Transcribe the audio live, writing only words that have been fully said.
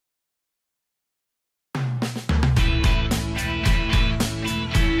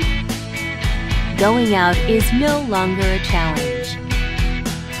going out is no longer a challenge.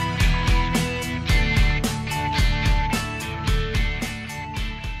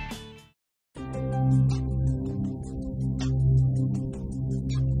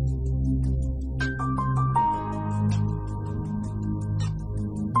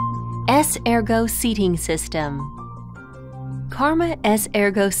 S-Ergo seating system. Karma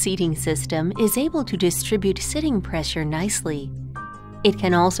S-Ergo seating system is able to distribute sitting pressure nicely. It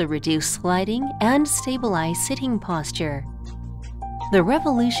can also reduce sliding and stabilize sitting posture. The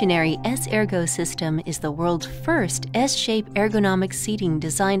revolutionary S-Ergo system is the world's first S-shaped ergonomic seating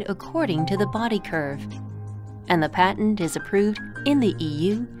designed according to the body curve, and the patent is approved in the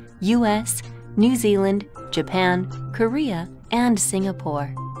EU, US, New Zealand, Japan, Korea, and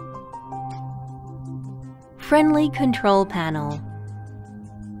Singapore. Friendly control panel.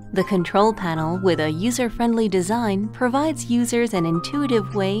 The control panel with a user-friendly design provides users an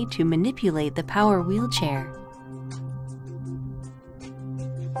intuitive way to manipulate the power wheelchair.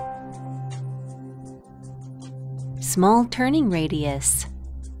 Small turning radius.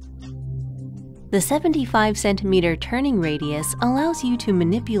 The 75 cm turning radius allows you to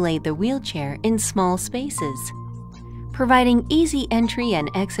manipulate the wheelchair in small spaces, providing easy entry and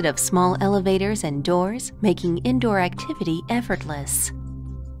exit of small elevators and doors, making indoor activity effortless.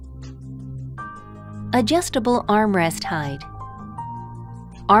 Adjustable armrest height.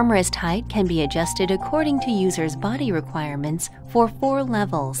 Armrest height can be adjusted according to users' body requirements for 4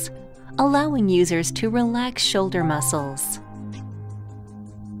 levels, allowing users to relax shoulder muscles.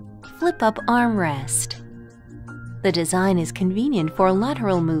 Flip-up armrest. The design is convenient for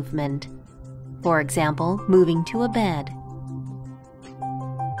lateral movement, for example, moving to a bed.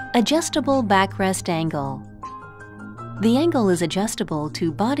 Adjustable backrest angle. The angle is adjustable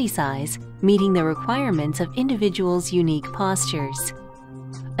to body size, meeting the requirements of individuals' unique postures.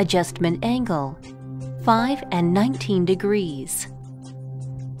 Adjustment angle, 5 and 19 degrees.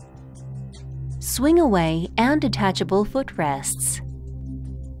 Swing away and detachable footrests.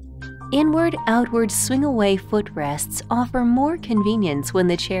 Inward-outward swing-away footrests offer more convenience when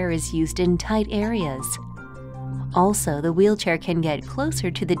the chair is used in tight areas. Also, the wheelchair can get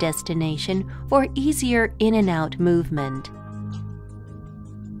closer to the destination for easier in and out movement.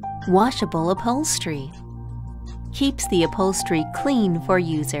 Washable upholstery. Keeps the upholstery clean for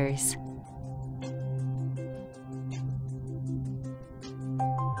users.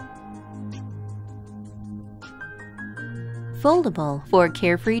 Foldable for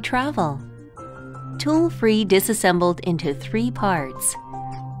carefree travel. Tool-free disassembled into 3 parts.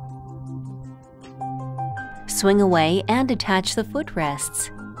 Swing away and detach the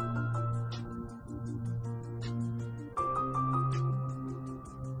footrests.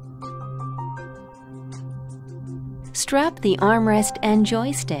 Strap the armrest and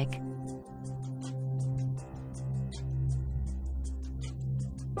joystick.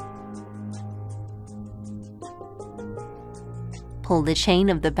 Pull the chain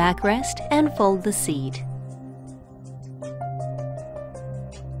of the backrest and fold the seat.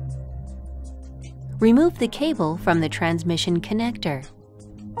 Remove the cable from the transmission connector.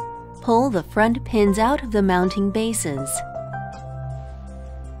 Pull the front pins out of the mounting bases.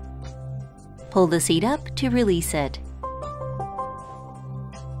 Pull the seat up to release it.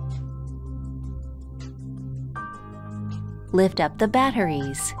 Lift up the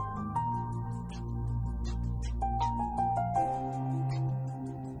batteries.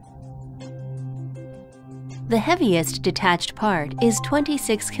 The heaviest detached part is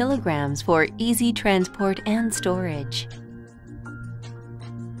 26 kilograms for easy transport and storage.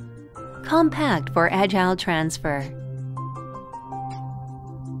 Compact for agile transfer.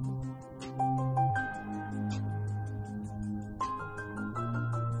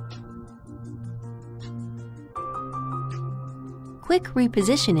 Quick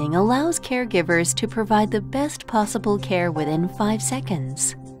repositioning allows caregivers to provide the best possible care within 5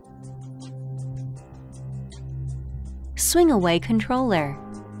 seconds. Swing-away controller.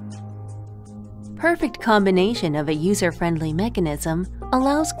 Perfect combination of a user-friendly mechanism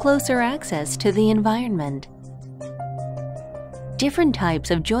allows closer access to the environment. Different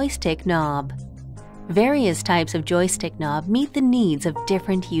types of joystick knob. Various types of joystick knob meet the needs of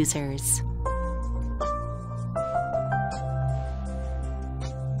different users.